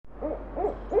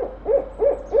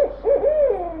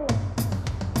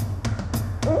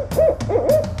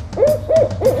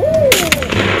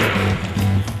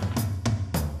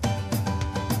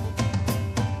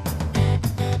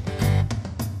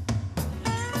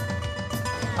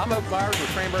I'm Oak Myers with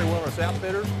Cranberry Wilderness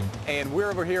Outfitters, and we're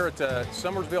over here at the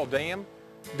Summersville Dam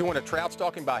doing a trout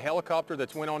stalking by helicopter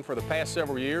that's went on for the past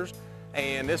several years.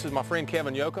 And this is my friend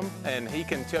Kevin Yoakum, and he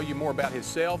can tell you more about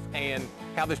himself and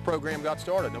how this program got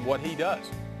started and what he does.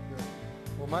 Sure.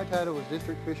 Well, my title is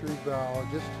District Fisheries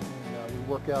Biologist, and we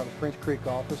work out of the French Creek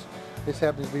office. This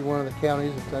happens to be one of the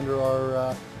counties that's under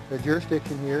our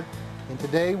jurisdiction here. And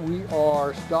today we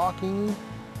are stalking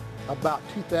about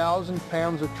 2,000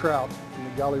 pounds of trout in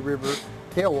the Gauley River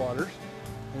tailwaters.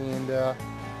 And the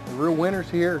real winners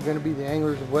here are going to be the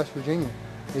anglers of West Virginia.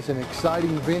 It's an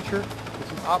exciting venture.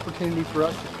 It's an opportunity for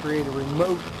us to create a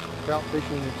remote trout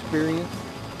fishing experience,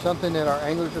 something that our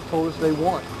anglers have told us they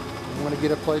want. They want to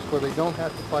get a place where they don't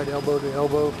have to fight elbow to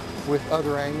elbow with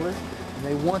other anglers, and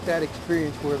they want that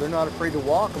experience where they're not afraid to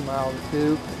walk a mile or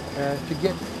two to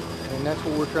get there. And that's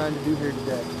what we're trying to do here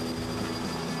today.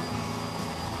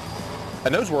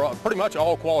 And those were pretty much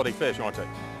all quality fish, aren't they?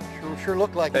 Sure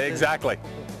look like it. Exactly.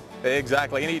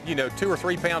 Exactly. Any, 2 or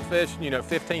 3 pound fish,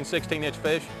 15, 16-inch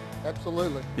fish.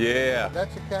 Absolutely. Yeah.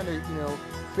 That's the kind of,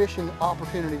 fishing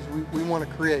opportunities we want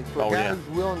to create. For a guy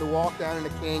who's willing to walk down in a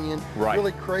canyon,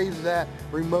 really craves that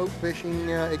remote fishing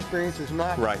experience, is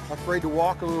not afraid to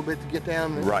walk a little bit to get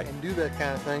down and do that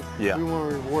kind of thing. Yeah. We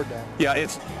want to reward that. Yeah,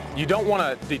 you don't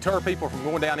want to deter people from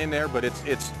going down in there, but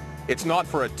it's not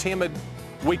for a timid,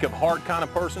 weak of heart kind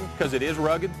of person, because it is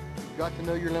rugged. You've got to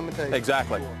know your limitations.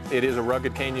 Exactly. It is a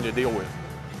rugged canyon to deal with.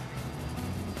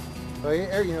 Well,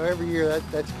 every year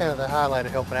that's kind of the highlight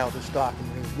of helping out with the stocking.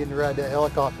 Getting to ride that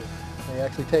helicopter. They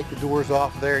actually take the doors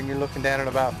off there, and you're looking down at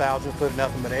about 1,000 foot of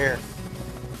nothing but air.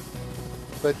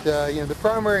 But the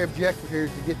primary objective here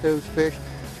is to get those fish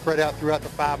spread out throughout the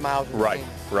 5 miles of the canyon.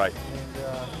 Right.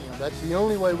 And that's the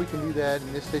only way we can do that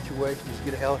in this situation, is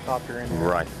get a helicopter in there.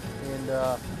 Right. And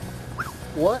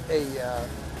what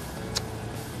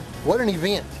an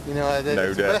event!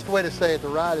 That's the best way to say it. The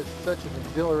ride is such an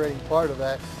exhilarating part of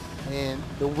that. And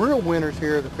the real winners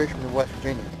here are the fishermen of West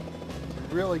Virginia.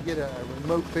 You really get a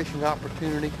remote fishing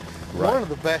opportunity, one of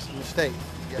the best in the state.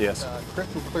 You got,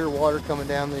 crystal clear water coming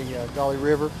down the Gauley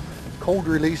River, cold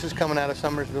releases coming out of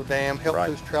Summersville Dam, help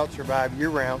those trout survive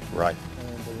year-round. Right.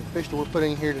 And the fish that we're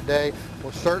putting here today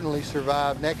will certainly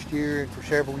survive next year and for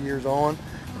several years on,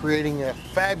 creating a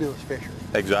fabulous fishery.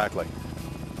 Exactly.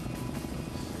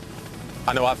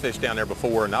 I know I fished down there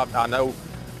before, and I know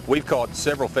we've caught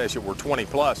several fish that were 20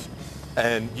 plus,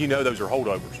 and those are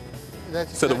holdovers.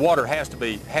 So the water has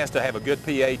to have a good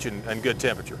pH and good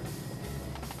temperature.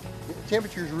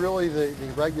 Temperature is really the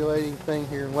regulating thing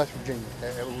here in West Virginia.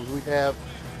 We have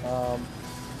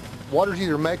water's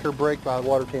either make or break by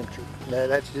water temperature.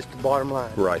 That's just the bottom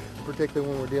line. Right. Particularly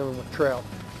when we're dealing with trout.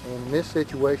 And in this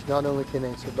situation, not only can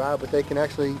they survive, but they can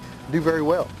actually do very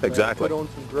well. Exactly. Put on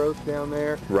some growth down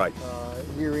there. Right.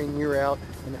 Year in, year out.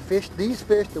 And these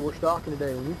fish that we're stocking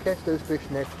today, when you catch those fish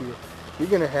next year, you're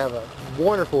going to have a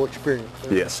wonderful experience.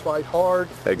 They're going to fight hard.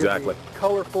 Exactly.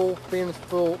 Colorful, fins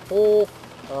full,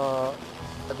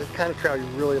 the kind of trout you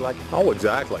really like to catch. Oh,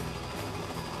 exactly.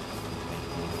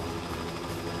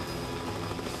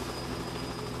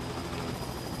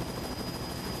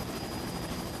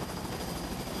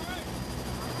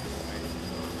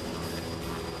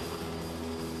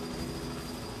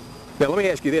 Now let me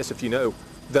ask you this, if you know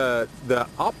the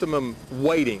optimum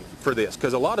weighting for this,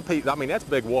 because a lot of people, that's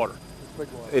big water. It's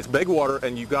big water. It's big water,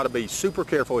 and you've got to be super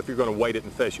careful if you're going to weight it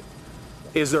and fish it.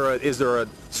 Is there a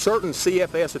certain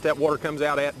CFS that water comes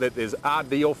out at that is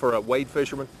ideal for a wade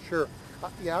fisherman? Sure.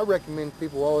 Yeah, I recommend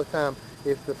people all the time,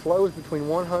 if the flow is between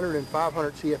 100 and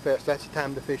 500 CFS, that's the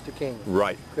time to fish the canyon.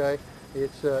 Right. Okay.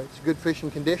 It's good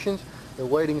fishing conditions. The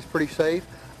weighting is pretty safe.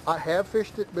 I have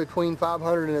fished it between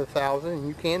 500 and 1,000, and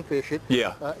you can fish it.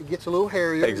 Yeah. It gets a little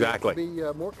hairier. Exactly. You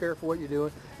have to be more careful what you're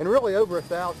doing. And really, over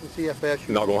 1,000 CFS,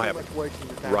 you're not going to have much wasting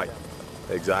your time. Right.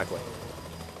 Exactly.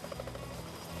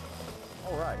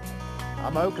 All right.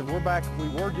 I'm Oak, and we're back. We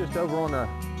were just over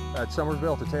at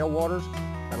Summersville at the tailwaters.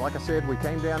 And like I said, we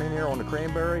came down in here on the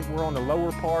Cranberry. We're on the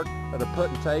lower part of the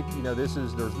put and take.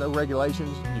 There's no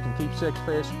regulations. You can keep 6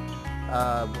 fish.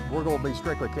 We're going to be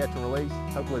strictly catch and release,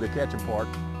 hopefully the catching part.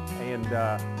 And,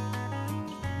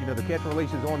 the catch and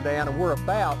release is on down, and we're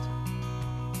about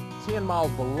 10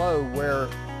 miles below where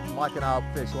Mike and I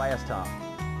fished last time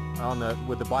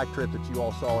with the bike trip that you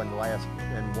all saw in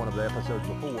one of the episodes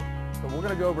before. But we're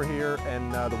going to go over here,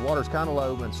 and the water's kind of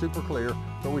low and super clear,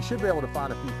 but we should be able to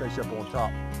find a few fish up on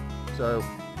top. So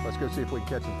let's go see if we can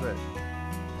catch some fish.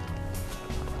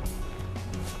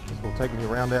 This will take me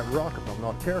around that rock if I'm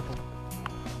not careful.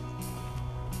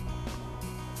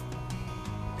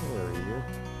 There he is.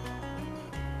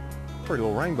 Pretty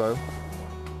little rainbow.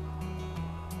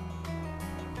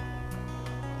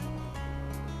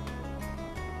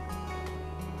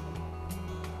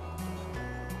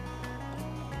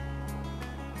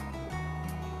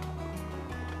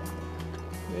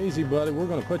 Easy, buddy. We're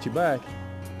going to put you back.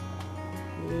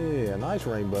 Yeah, nice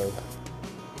rainbow.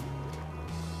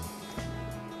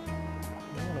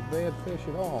 Not a bad fish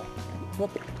at all.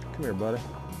 Whoop. Come here, buddy.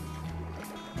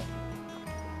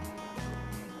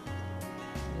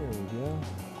 There we go.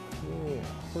 Yeah,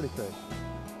 pretty fish.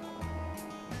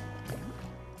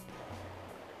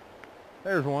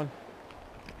 There's one.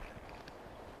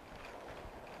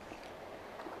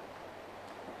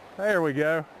 There we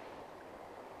go.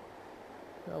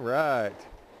 All right.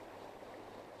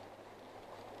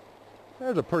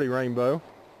 There's a pretty rainbow.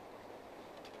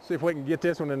 See if we can get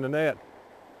this one in the net.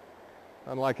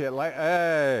 Unlike that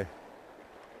hey.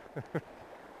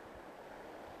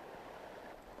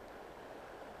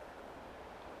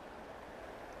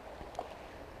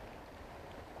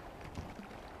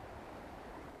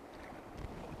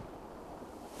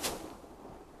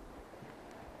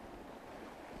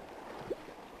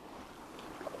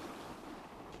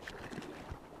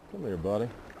 Come here, buddy.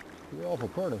 You're awful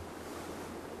pretty.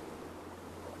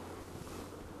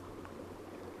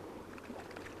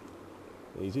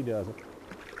 Easy does it.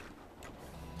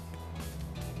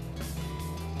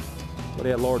 But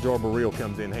that large arbor reel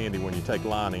comes in handy when you take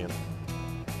line in.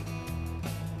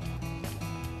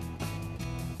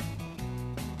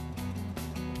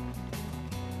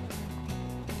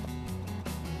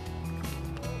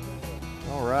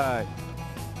 All right.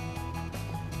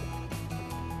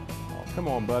 Oh, come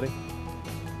on, buddy.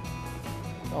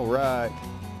 All right.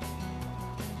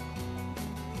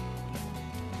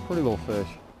 Pretty little fish.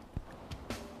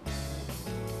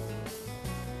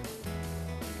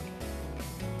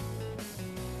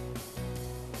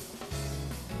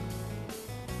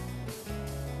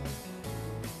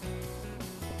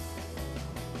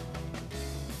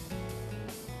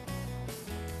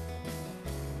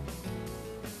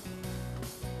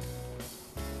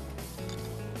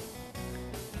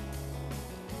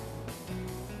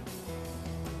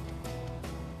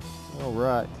 All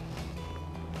right.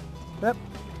 Yep.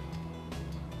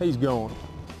 He's going.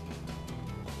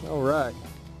 All right.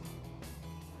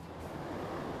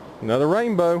 Another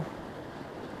rainbow.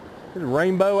 There's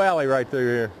Rainbow Alley right through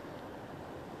here.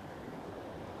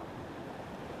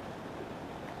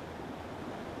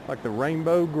 Like the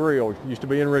Rainbow Grill used to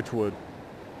be in Richwood.